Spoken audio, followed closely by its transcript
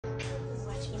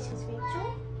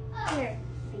Here,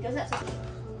 he goes outside.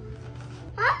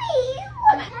 Mommy,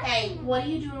 Hey, what are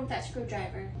you doing with that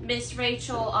screwdriver? Miss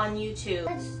Rachel on YouTube.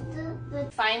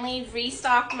 Finally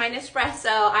restocked my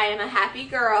Nespresso. I am a happy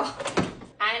girl.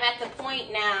 I am at the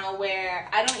point now where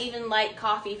I don't even like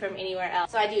coffee from anywhere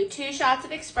else. So I do 2 shots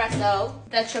of espresso.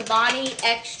 The Chobani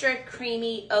Extra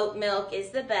Creamy Oat Milk is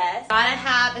the best. Gotta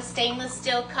have a stainless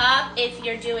steel cup if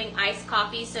you're doing iced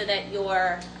coffee so that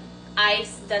your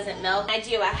ice doesn't melt. I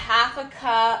do a 1/2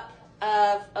 cup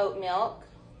of oat milk.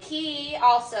 Key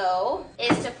also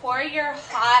is to pour your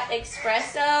hot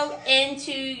espresso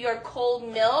into your cold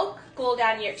milk. Cool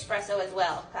down your espresso as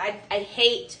well. I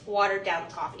hate watered down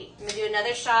coffee. I'm gonna do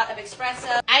another shot of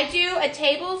espresso. I do a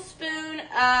tablespoon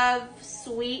of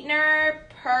sweetener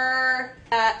per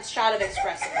shot of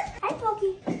espresso. Hi,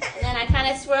 Pokey. And then I kind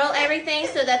of swirl everything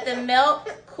so that the milk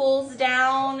cools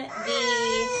down the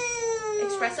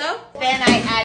espresso. Then I add